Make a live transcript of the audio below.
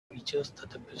features that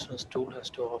the business tool has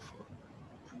to offer.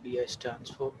 BI stands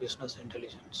for Business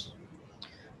Intelligence.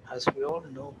 As we all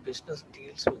know, business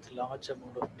deals with large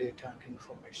amount of data and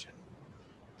information.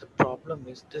 The problem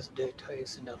is this data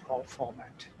is in a raw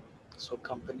format. So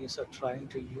companies are trying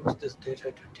to use this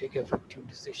data to take effective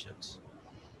decisions.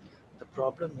 The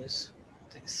problem is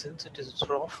since it is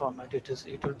raw format, it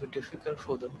will be difficult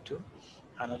for them to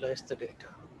analyze the data.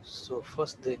 So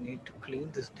first they need to clean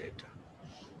this data.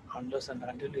 Unless and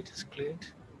until it is cleaned,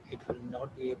 it will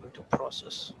not be able to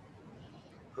process.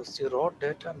 Because the raw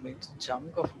data means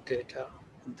chunk of data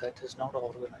that is not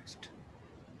organized.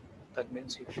 That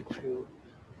means if you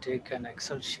take an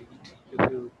Excel sheet,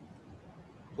 if you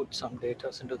put some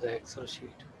data into the Excel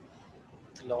sheet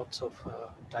with lots of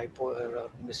typo error,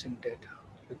 missing data,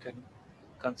 you can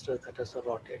consider that as a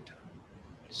raw data.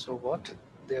 So what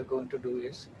they are going to do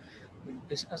is, in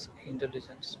business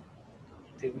intelligence,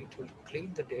 it will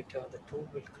clean the data, the tool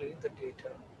will clean the data,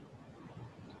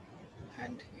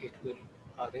 and it will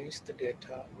arrange the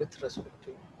data with respect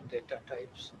to data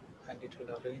types, and it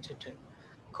will arrange it in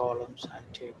columns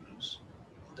and tables.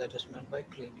 That is meant by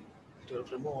cleaning. It will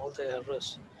remove all the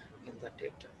errors in the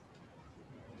data.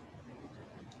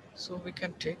 So we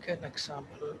can take an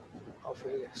example of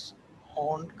a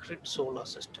on-grid solar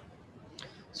system.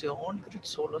 So on-grid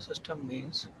solar system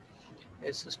means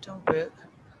a system where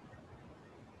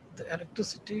the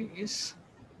electricity is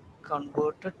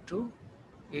converted to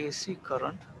AC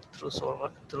current through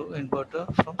inverter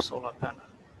from solar panel,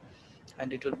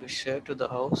 and it will be shared to the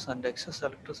house, and excess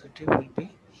electricity will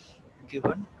be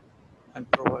given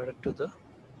and provided to the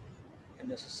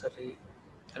necessary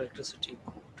electricity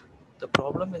board. The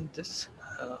problem in this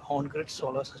on-grid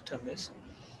solar system is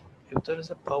if there is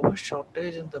a power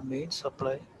shortage in the main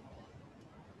supply,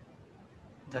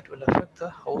 that will affect the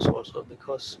house also,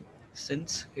 because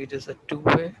since it is a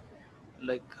two-way,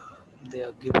 like they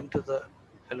are giving to the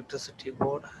electricity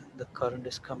board, the current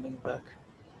is coming back.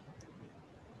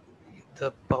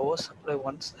 The power supply,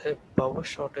 once a power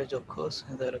shortage occurs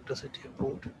in the electricity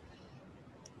board,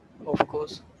 of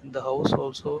course in the house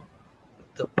also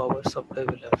the power supply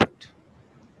will affect.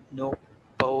 No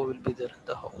power will be there in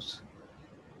the house.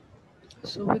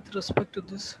 So with respect to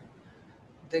this,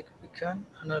 we can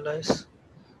analyze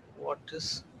what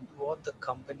is what the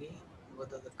company,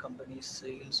 whether the company's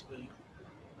sales will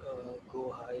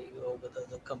go high, or whether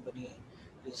the company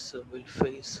is will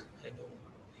face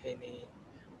any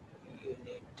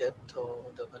any debt, or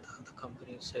whether the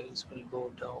company sales will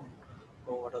go down,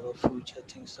 or what are the future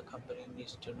things the company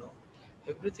needs to know.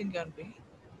 Everything can be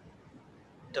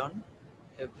done,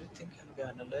 everything can be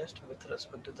analyzed with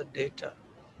respect to the data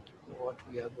what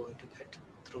we are going to get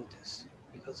through this.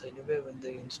 Because anyway, when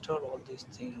they install all these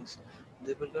things,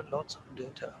 they will get lots of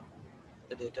data.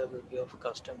 The data will be of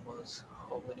customers,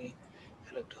 how many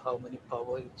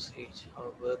power usage,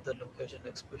 or where the location,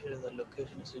 especially the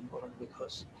location is important,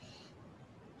 because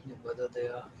whether they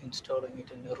are installing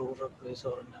it in a rural place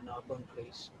or in an urban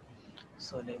place.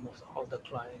 So name of all the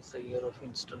clients, the year of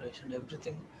installation,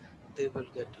 everything they will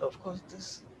get. Of course,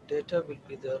 this data will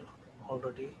be there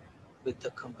already with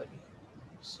the company.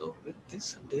 So with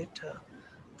this data,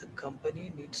 the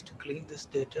company needs to clean this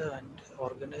data and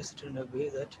organize it in a way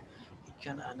that it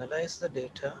can analyze the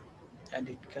data and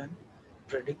it can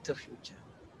predict the future.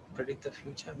 Predict the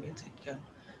future means it can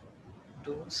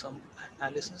do some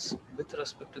analysis with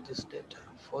respect to this data.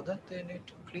 For that, they need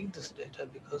to clean this data,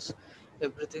 because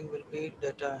everything will be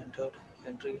data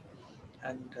entry,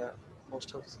 and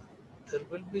most of there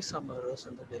will be some errors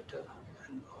in the data,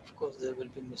 and of course there will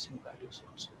be missing values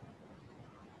also.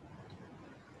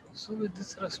 So with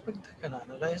this respect, they can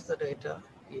analyze the data,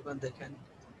 even they can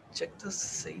check the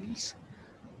sales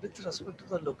with respect to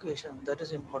the location. That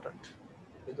is important,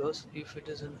 because if it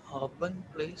is an urban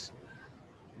place,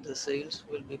 the sales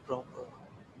will be proper,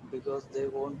 because there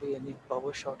won't be any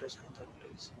power shortage in that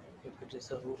place. If it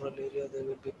is a rural area, there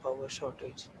will be power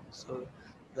shortage, so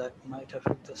that might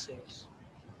affect the sales.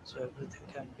 So everything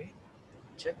can be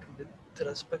checked with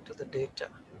respect to the data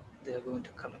they are going to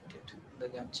collect it. They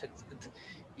can check with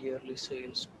yearly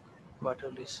sales,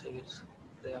 quarterly sales.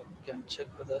 Can check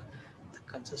whether the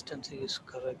consistency is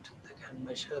correct. They can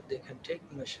measure, they can take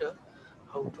measure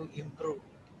how to improve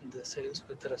the sales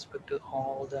with respect to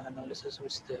all the analysis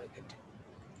which they are getting.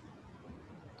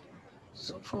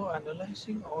 So for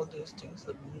analyzing all these things,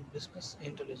 the business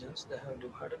intelligence, they have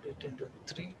divided it into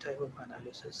three type of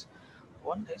analysis.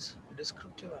 One is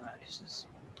descriptive analysis.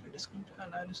 Descriptive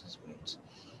analysis means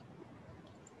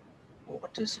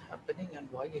what is happening and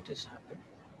why it is happening.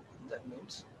 That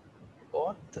means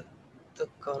what the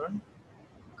current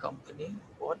company,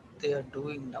 what they are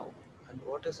doing now, And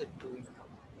what is it doing now?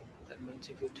 That means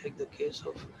if you take the case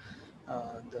of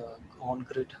the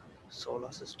on-grid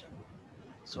solar system,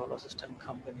 solar system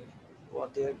company,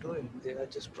 what they are doing, they are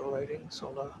just providing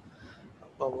solar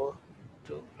power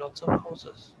to lots of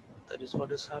houses. That is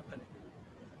what is happening.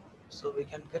 So we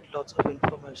can get lots of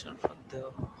information from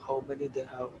the how many they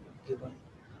have given,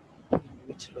 in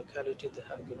which locality they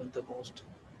have given the most,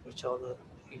 which are the,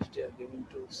 if they are giving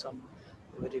to some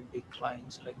very big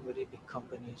clients like very big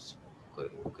companies,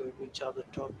 which are the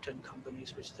top 10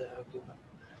 companies which they have given.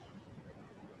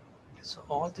 So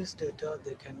all this data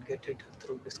they can get it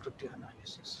through descriptive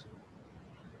analysis.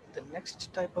 The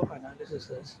next type of analysis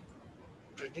is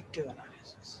predictive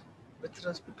analysis. With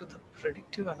respect to the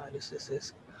predictive analysis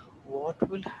is what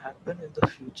will happen in the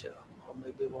future, or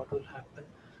maybe what will happen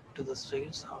to the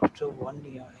sales after 1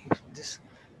 year if this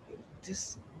if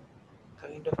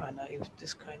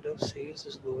this kind of sales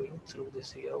is going through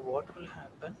this year, what will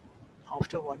happen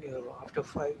after 1 year or after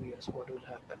 5 years, what will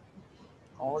happen.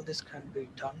 All this can be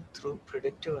done through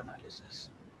predictive analysis.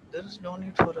 There is no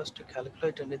need for us to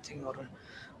calculate anything or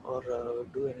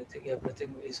do anything.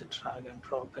 Everything is a drag and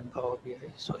drop in Power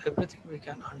BI. So everything we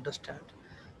can understand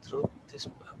through this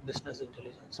business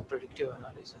intelligence, predictive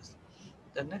analysis.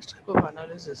 The next type of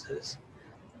analysis is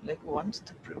like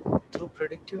through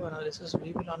predictive analysis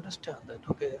we will understand that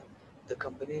okay, the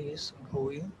company is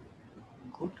going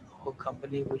good or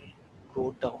company will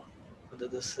go down, whether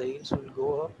the sales will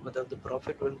go up, whether the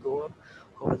profit will go up,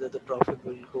 or whether the profit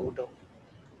will go down.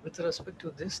 With respect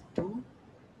to this two,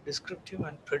 descriptive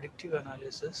and predictive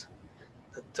analysis,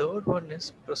 the third one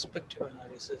is prospective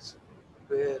analysis,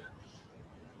 where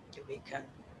we can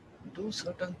do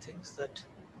certain things, that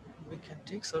we can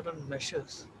take certain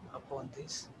measures upon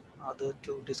these other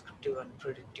two, descriptive and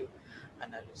predictive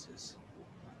analysis.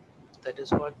 That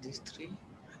is what these three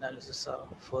analysis are.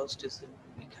 First is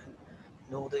we can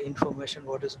know the information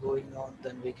what is going on,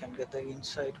 then we can get the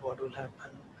insight what will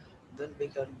happen, then we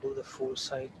can do the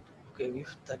foresight. Okay,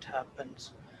 if that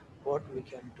happens, what we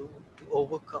can do to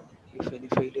overcome. If any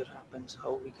failure happens,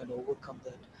 how we can overcome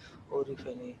that, or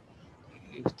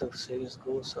if the sales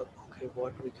goes up, okay,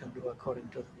 what we can do according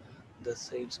to the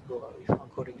sales go up, if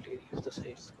accordingly if the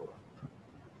sales go up.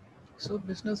 So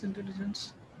business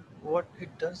intelligence, what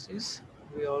it does is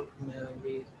we all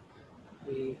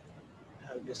we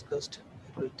have discussed.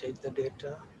 It will take the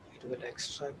data, it will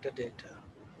extract the data.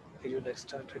 It will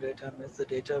extract the data means the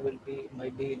data will be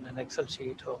might be in an Excel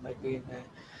sheet, or might be in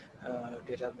a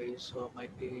database, or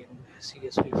might be in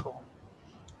CSV form,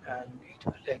 and it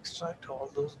will extract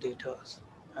all those data,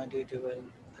 and it will,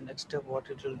 the next step what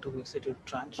it will do is it will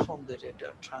transform the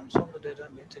data. Transform the data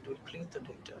means it will clean the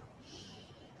data.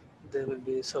 There will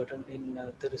be certain in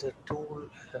there is a tool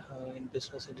in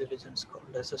business intelligence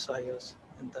called SSIS.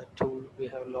 In that tool we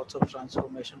have lots of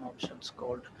transformation options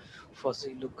called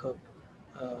fuzzy lookup,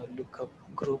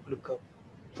 group lookup,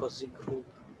 fuzzy group.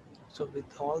 So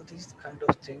with all these kind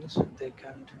of things they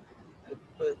can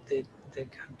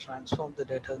transform the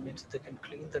data, means they can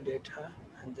clean the data,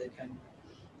 and they can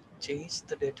change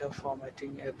the data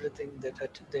formatting, everything they can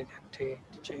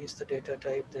change the data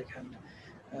type. They can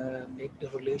make the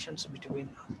relations between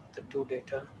the two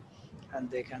data, and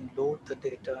they can load the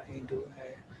data into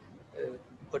a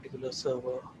particular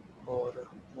server, or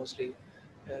mostly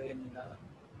in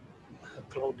a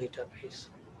cloud database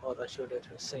or Azure data,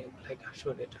 same like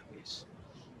Azure database.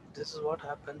 This is what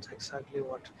happens exactly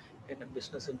what in a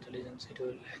business intelligence. It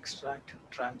will extract,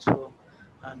 transform,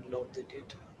 and load the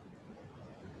data.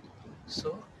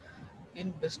 So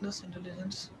in business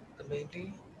intelligence, the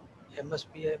mainly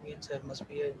MSBI means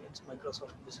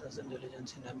Microsoft Business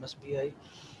Intelligence. In MSBI,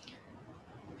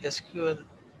 SQL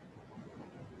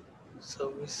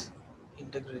service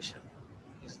integration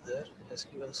is there.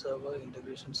 SQL Server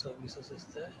integration services is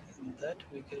there. In that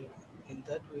we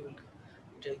will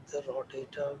take the raw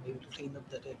data, we will clean up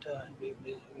the data, and we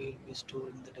will be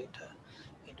storing the data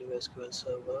into SQL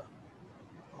Server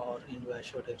or into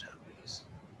Azure database.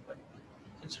 But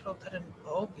instead of that, in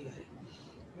Power BI,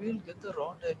 we will get the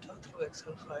raw data through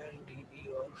Excel file,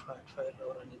 DB, or fat file,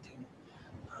 or anything,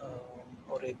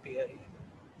 or API,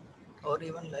 or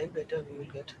even live data. We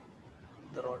will get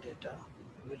the raw data.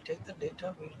 We will take the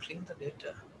data, we will clean the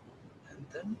data, and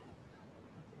then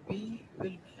we will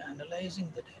be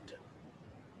analyzing the data.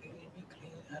 We will be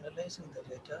analyzing the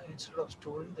data instead of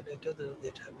storing the data in the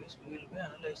database. We will be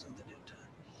analyzing the data.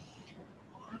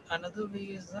 Or another way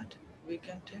is that we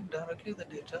can take directly the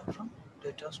data from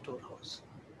data storehouse,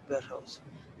 warehouse,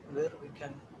 where we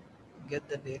can get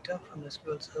the data from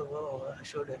SQL Server or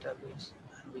Azure database,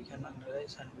 and we can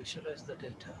analyze and visualize the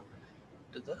data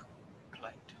to the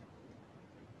client.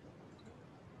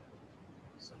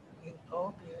 in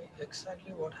Power BI,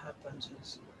 exactly what happens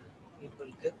is it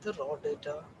will get the raw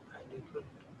data and it will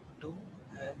do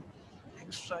an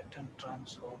extract and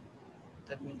transform.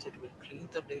 That means it will clean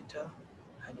the data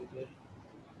and it will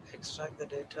extract the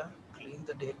data, clean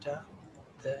the data,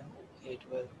 then it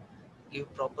will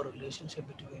give proper relationship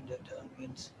between data.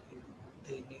 Means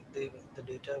the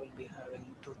data will be having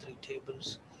two three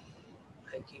tables.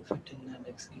 Like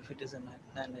if it is an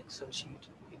Excel sheet,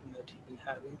 it might be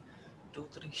having two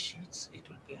three sheets. It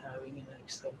will be having in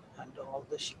Excel, and all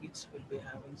the sheets will be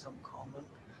having some common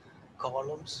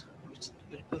columns which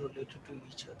will be related to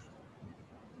each other.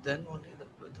 Then only the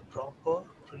proper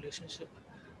relationship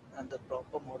and the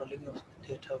proper modeling of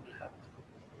data will happen.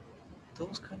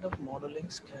 Those kind of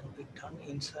modelings can be done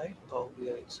inside Power BI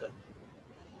itself.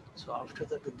 So after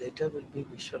that, the data will be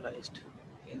visualized.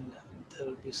 In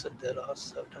there are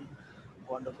certain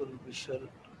wonderful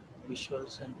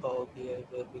visuals in Power BI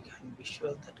where we can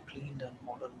visual that cleaned and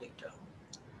modern data.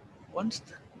 Once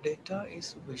the data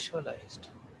is visualized,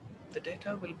 the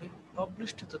data will be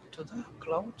published to the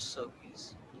cloud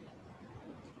service.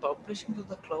 Publishing to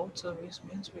the cloud service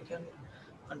means we can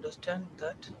understand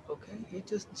that okay,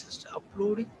 it is just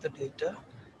uploading the data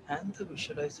and the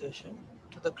visualization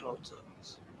to the cloud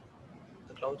service.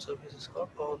 The cloud service is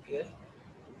called Power BI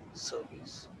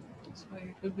service. So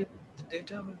it will be the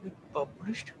data will be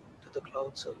published to the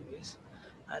cloud service,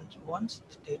 and once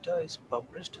the data is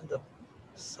published in the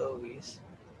service,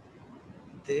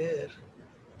 there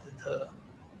the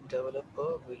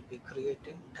developer will be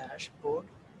creating dashboard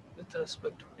with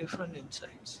respect to different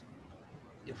insights.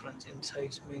 Different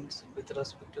insights means with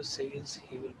respect to sales,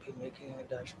 he will be making a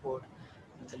dashboard.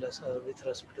 With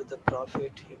respect to the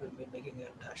profit, he will be making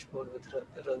a dashboard.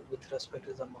 With respect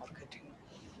to the marketing,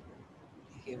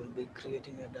 he will be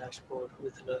creating a dashboard.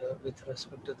 With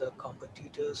respect to the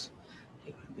competitors,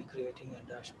 he will be creating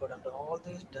a dashboard, and all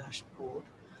these dashboard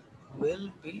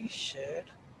will be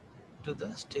shared to the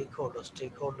stakeholders.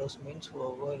 Stakeholders means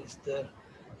whoever is there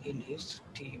in his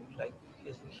team. Like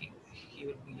he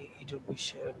will be it will be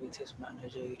shared with his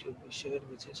manager, it will be shared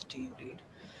with his team lead,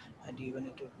 and even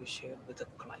it will be shared with the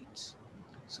clients.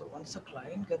 So once the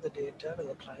client get the data,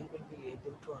 the client will be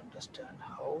able to understand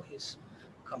how his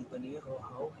company or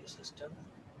how his system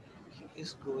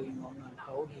is going on, and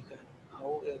how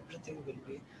everything will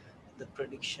be the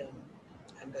prediction,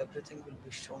 and everything will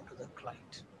be shown to the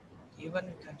client. Even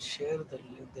you can share the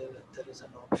link. There is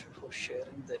an option for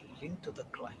sharing the link to the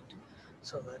client,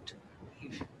 so that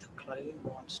if the client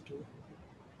wants to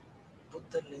put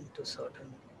the link to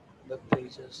certain web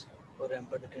pages or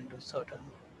embed it into certain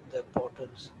their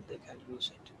portals, they can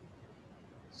use it.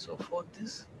 So for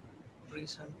this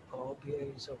reason, Power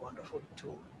BI is a wonderful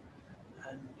tool,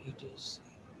 and it is,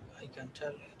 I can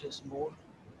tell, it is more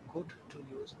good to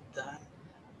use than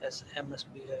as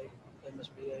MSBI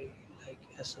like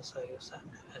SSIS and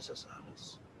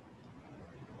SSRS.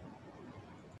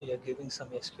 We are giving some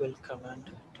SQL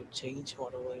command to change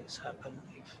whatever is happened.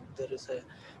 If there is a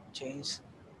change,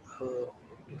 uh,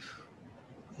 if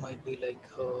might be like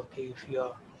okay, if you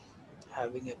are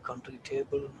having a country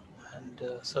table, and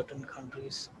certain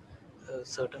countries,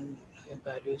 certain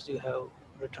values you have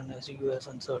written as US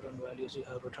and certain values you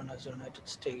have written as United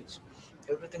States,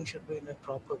 everything should be in a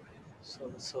proper way.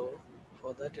 So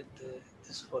for that,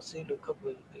 this fuzzy lookup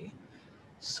will be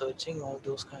searching all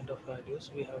those kind of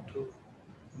values. We have to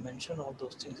mention all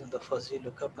those things in the fuzzy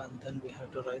lookup, and then we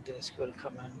have to write the SQL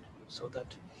command so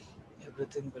that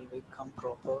everything will become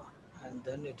proper, and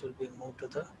then it will be moved to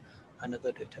the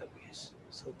another database.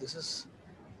 So this is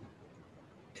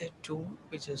a tool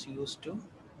which is used to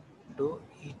do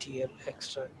ETL,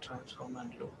 extract, transform,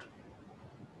 and load.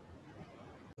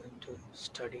 Going to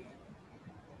study.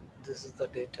 This is the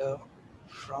data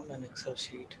from an Excel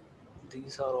sheet.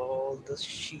 These are all the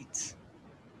sheets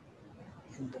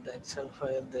in the Excel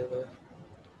file. There were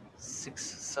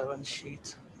 7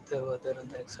 sheets. They were there in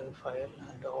the Excel file,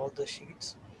 and all the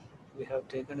sheets we have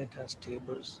taken it as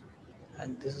tables.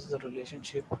 And this is the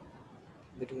relationship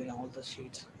between all the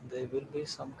sheets. There will be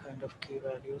some kind of key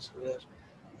values where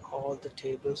all the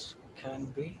tables can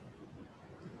be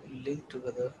linked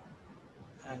together,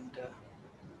 and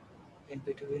in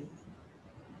between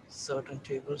certain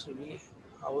tables we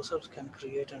ourselves can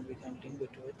create, and we can link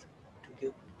it with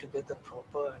to get the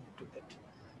proper and to get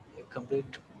a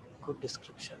complete good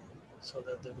description, so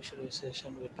that the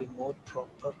visualization will be more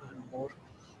proper and more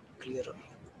clearer.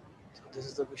 So this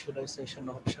is the visualization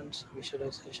options,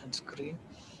 visualization screen,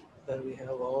 where we have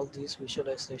all these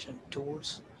visualization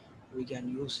tools. We can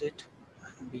use it,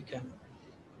 and we can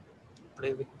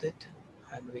play with it,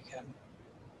 and we can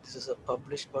This is a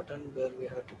publish button where we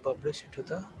have to publish it to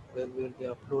the, where we will be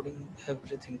uploading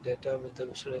everything data with the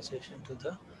visualization to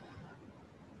the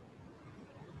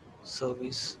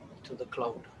service, to the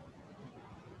cloud.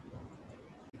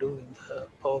 Do in the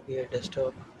Power BI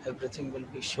desktop, everything will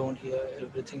be shown here,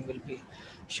 everything will be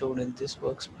shown in this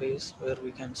workspace where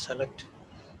we can select.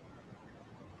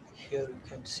 Here you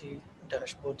can see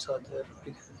dashboards are there.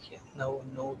 We can, here, now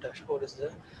no dashboard is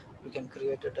there. We can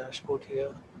create a dashboard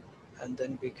here and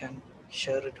then we can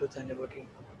share it with anybody.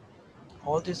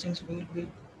 All these things we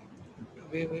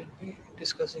will be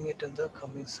discussing it in the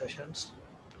coming sessions.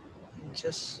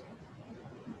 Just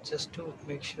just to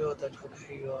make sure that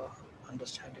okay you are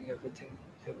understanding everything,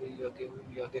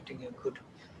 you are getting a good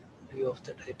view of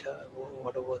the data,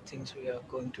 whatever things we are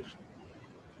going to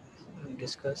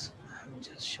discuss. I'm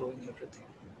just showing everything.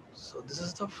 So this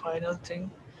is the final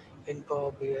thing in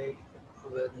Power BI.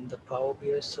 Where in the Power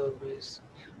BI service,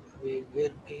 we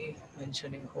will be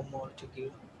mentioning whom all to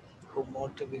give, whom all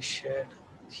to be shared.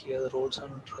 Here, the roles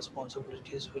and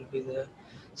responsibilities will be there.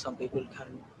 Some people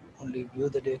can only view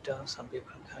the data. Some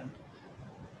people can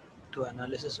do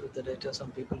analysis with the data.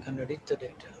 Some people can edit the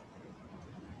data.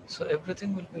 So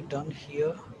everything will be done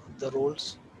here. The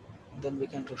roles. Then we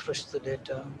can refresh the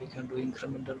data. We can do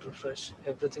incremental refresh.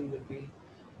 Everything will be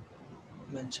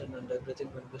mentioned and everything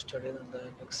will be studied in the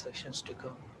next sections to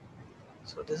come.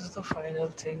 So this is the final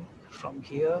thing. From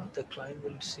here, the client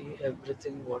will see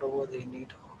everything, whatever they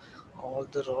need, all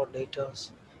the raw data,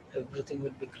 everything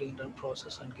will be cleaned and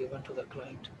processed and given to the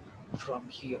client from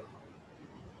here.